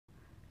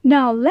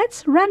Now,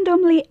 let's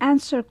randomly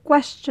answer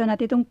question.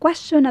 At itong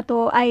question na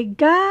to ay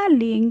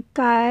galing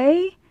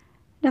kay,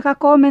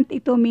 naka-comment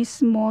ito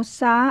mismo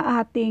sa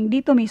ating,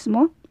 dito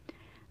mismo,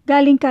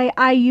 galing kay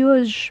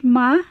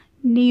Ayushma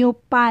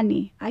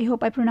Niupani. I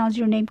hope I pronounce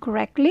your name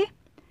correctly.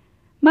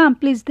 Ma'am,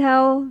 please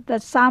tell the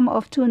sum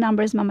of two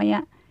numbers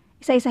mamaya.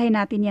 Isa-isahin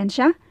natin yan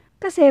siya.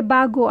 Kasi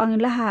bago ang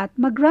lahat,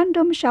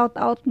 mag-random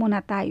shoutout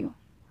muna tayo.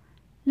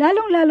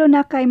 Lalong-lalo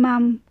na kay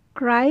Ma'am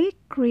Cry,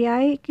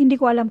 hindi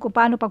ko alam kung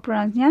paano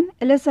pag-pronounce niyan.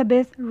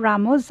 Elizabeth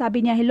Ramos,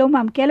 sabi niya, hello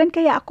ma'am, kailan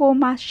kaya ako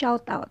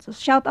ma-shoutout? So,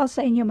 shoutout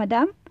sa inyo,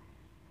 madam.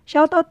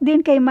 Shoutout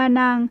din kay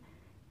Manang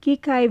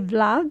Kikay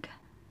Vlog,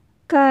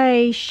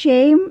 kay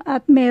Shame,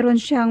 at meron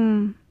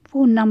siyang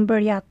phone number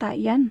yata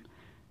yan.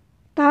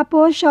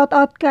 Tapos,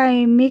 shoutout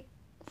kay Mick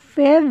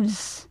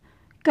Fevs,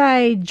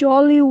 kay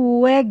Jolly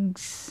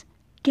Wegs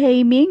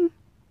Gaming,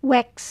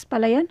 Wex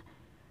pala yan,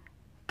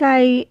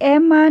 kay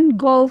Eman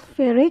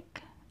Golferic,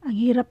 ang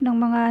hirap ng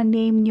mga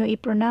name nyo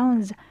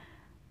i-pronounce.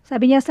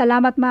 Sabi niya,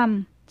 salamat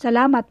ma'am.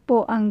 Salamat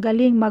po, ang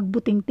galing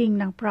magbutingting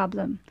ng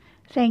problem.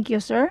 Thank you,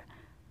 sir.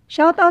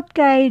 Shoutout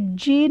kay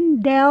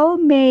Jean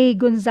Del May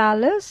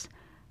Gonzalez,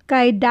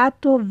 kay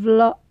Dato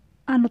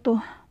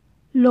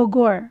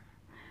Logor.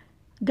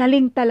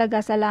 Galing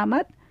talaga,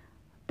 salamat.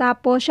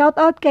 Tapos,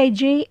 shoutout kay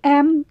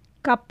JM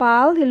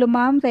Kapal. Hello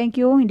ma'am,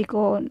 thank you. Hindi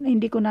ko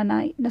na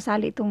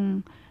nasali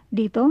itong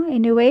dito.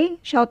 Anyway,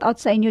 shout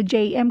out sa inyo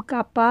JM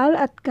Kapal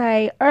at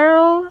kay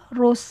Earl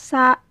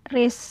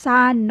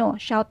Resano.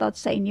 Shout out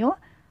sa inyo.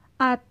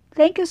 At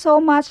thank you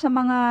so much sa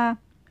mga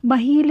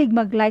mahilig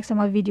mag-like sa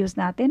mga videos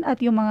natin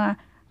at yung mga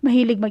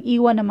mahilig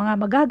mag-iwan ng mga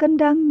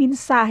magagandang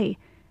mensahe.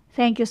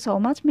 Thank you so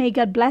much. May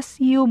God bless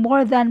you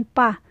more than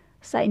pa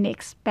sa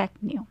in-expect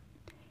niyo.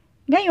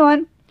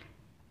 Ngayon,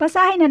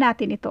 basahin na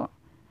natin ito.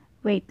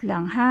 Wait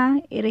lang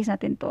ha, erase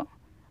natin to.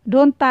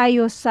 Doon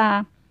tayo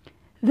sa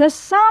the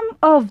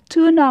sum of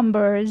two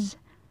numbers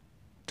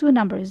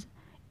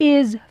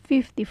is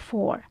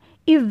 54.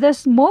 If the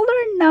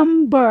smaller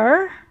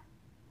number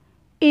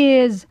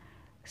is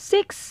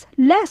 6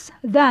 less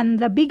than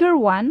the bigger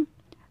one,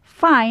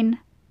 find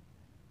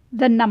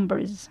the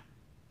numbers.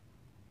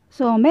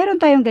 So, meron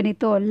tayong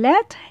ganito.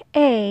 Let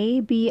A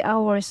be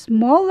our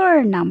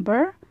smaller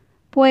number.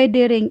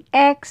 Pwede ring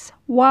X,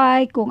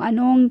 Y, kung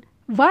anong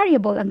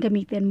variable ang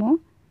gamitin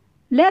mo.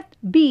 Let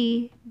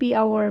B be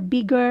our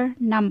bigger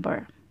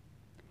number.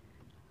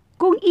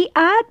 Kung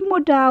i-add mo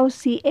daw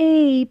si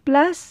A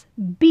plus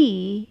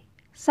B,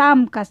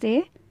 sum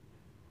kasi,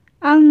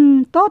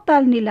 ang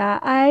total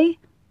nila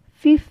ay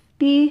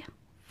 54.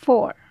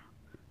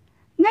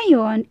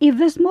 Ngayon,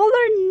 if the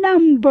smaller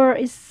number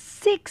is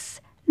 6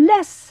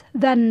 less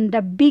than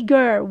the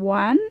bigger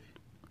one,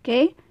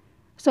 okay?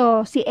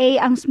 So, si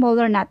A ang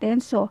smaller natin.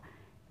 So,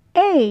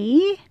 A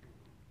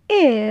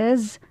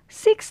is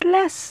 6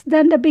 less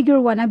than the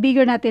bigger one. Ang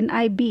bigger natin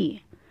ay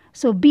B.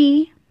 So,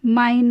 B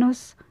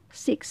minus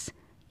 6.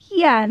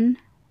 Yan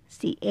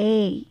si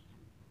A.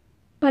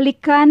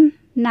 Balikan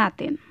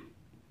natin.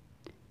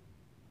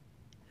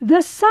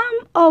 The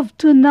sum of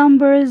two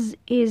numbers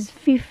is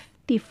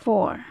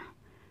 54.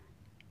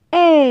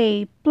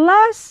 A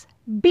plus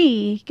B,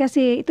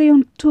 kasi ito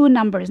yung two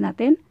numbers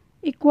natin,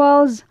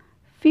 equals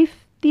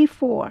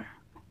 54.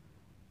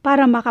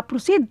 Para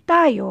makaproceed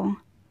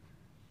tayo,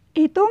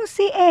 itong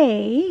si A,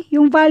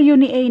 yung value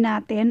ni A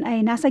natin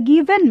ay nasa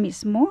given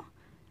mismo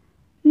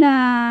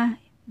na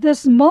the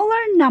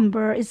smaller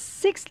number is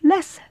 6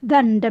 less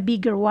than the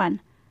bigger one.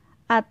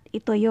 At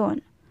ito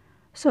yon.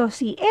 So,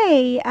 si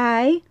A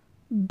ay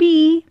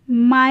B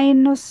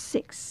minus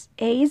 6.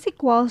 A is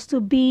equals to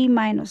B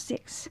minus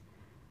 6.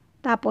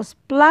 Tapos,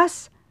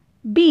 plus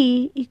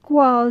B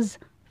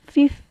equals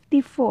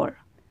 54.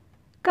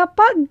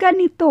 Kapag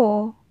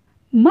ganito,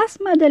 mas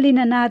madali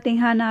na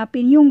nating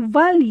hanapin yung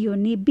value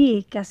ni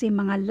B kasi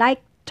mga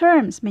like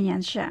terms man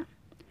yan siya.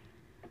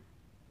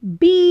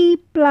 B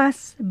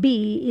plus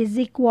B is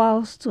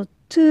equals to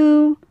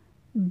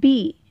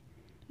 2B.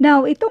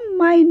 Now, itong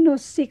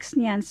minus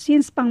 6 niyan,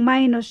 since pang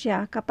minus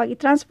siya, kapag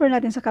i-transfer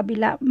natin sa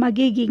kabila,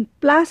 magiging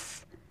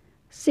plus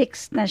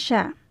 6 na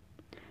siya.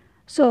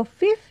 So,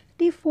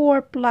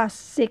 54 plus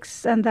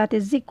 6, and that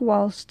is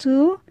equals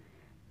to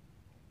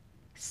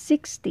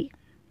 60.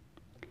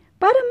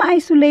 Para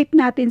ma-isolate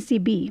natin si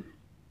B,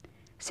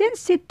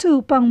 since si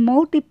 2 pang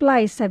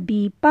multiply sa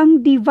B, pang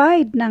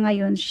divide na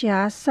ngayon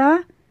siya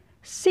sa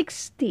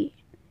 60.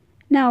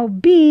 Now,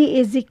 B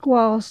is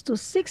equals to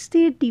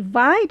 60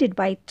 divided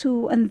by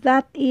 2, and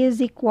that is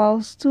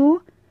equals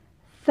to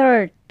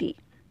 30.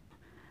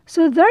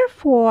 So,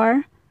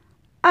 therefore,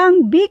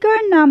 ang bigger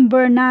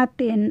number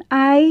natin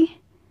ay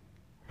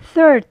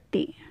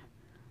 30.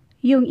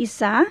 Yung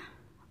isa,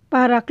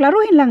 para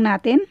klaruhin lang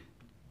natin,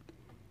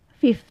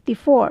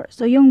 54.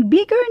 So, yung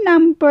bigger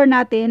number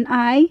natin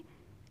ay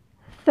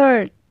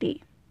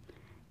 30.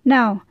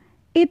 Now,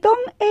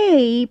 itong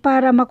A,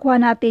 para makuha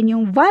natin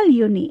yung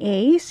value ni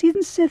A,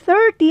 since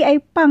 30 ay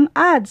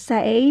pang-add sa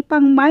A,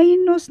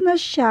 pang-minus na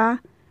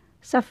siya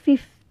sa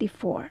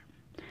 54.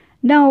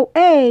 Now,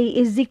 A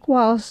is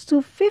equals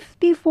to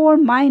 54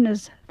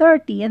 minus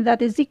 30, and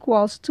that is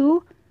equals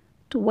to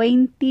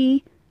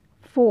 24.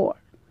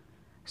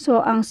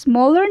 So, ang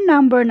smaller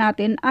number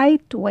natin ay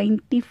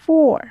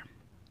 24.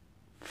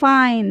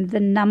 Find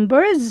the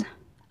numbers.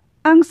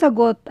 Ang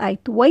sagot ay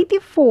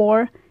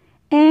 24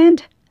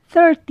 and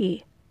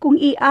 30. Kung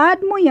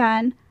i-add mo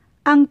yan,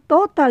 ang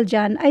total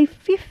dyan ay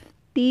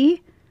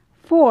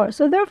 54.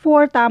 So,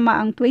 therefore, tama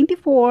ang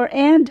 24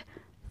 and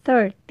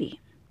 30.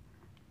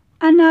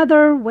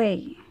 Another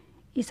way.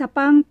 Isa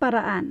pang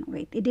paraan.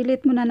 Wait,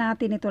 i-delete muna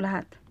natin ito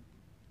lahat.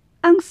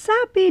 Ang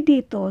sabi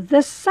dito,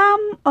 the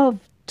sum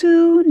of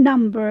two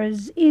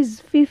numbers is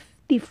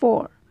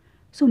 54.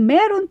 So,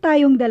 meron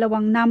tayong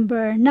dalawang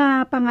number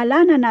na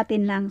pangalanan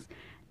natin lang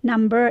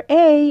number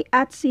A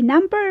at si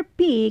number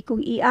P.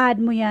 Kung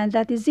i-add mo yan,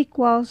 that is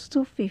equals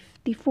to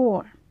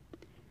 54.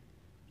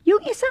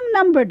 Yung isang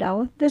number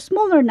daw, the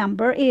smaller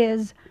number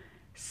is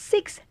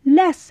 6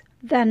 less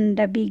than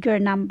the bigger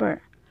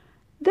number.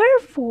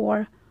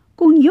 Therefore,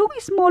 kung yung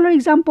smaller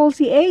example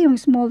si A, yung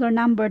smaller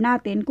number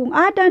natin, kung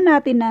adan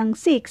natin ng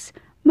 6,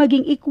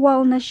 maging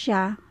equal na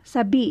siya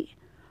sa B.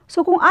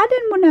 So, kung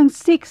adan mo ng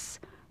 6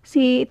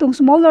 si itong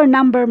smaller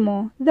number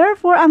mo,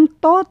 therefore, ang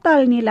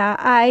total nila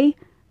ay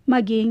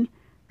maging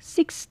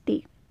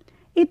 60.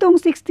 Itong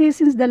 60,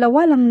 since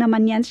dalawa lang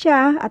naman yan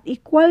siya at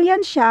equal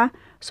yan siya,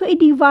 so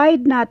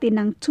i-divide natin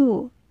ng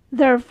 2.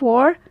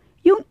 Therefore,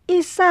 yung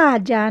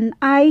isa dyan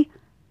ay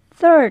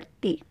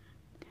 30.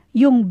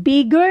 Yung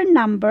bigger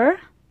number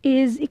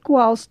is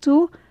equals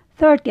to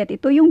 30. At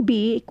ito yung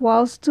B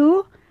equals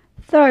to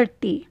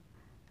 30.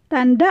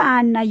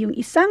 Tandaan na yung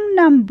isang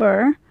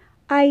number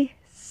ay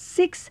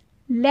 6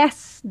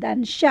 less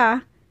than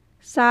siya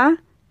sa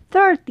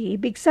 30.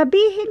 Ibig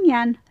sabihin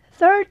yan,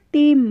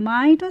 30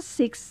 minus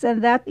 6,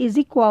 and that is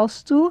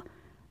equals to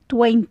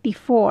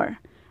 24.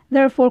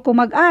 Therefore,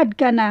 kung mag-add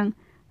ka ng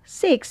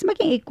 6,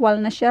 maging equal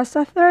na siya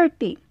sa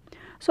 30.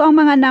 So, ang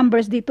mga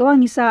numbers dito,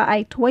 ang isa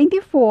ay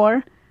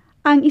 24,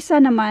 ang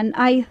isa naman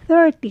ay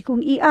 30.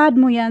 Kung i-add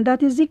mo yan, that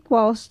is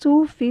equals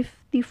to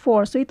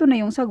 54. So, ito na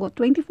yung sagot,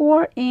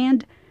 24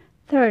 and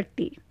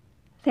 30.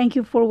 Thank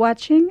you for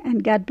watching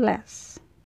and God bless.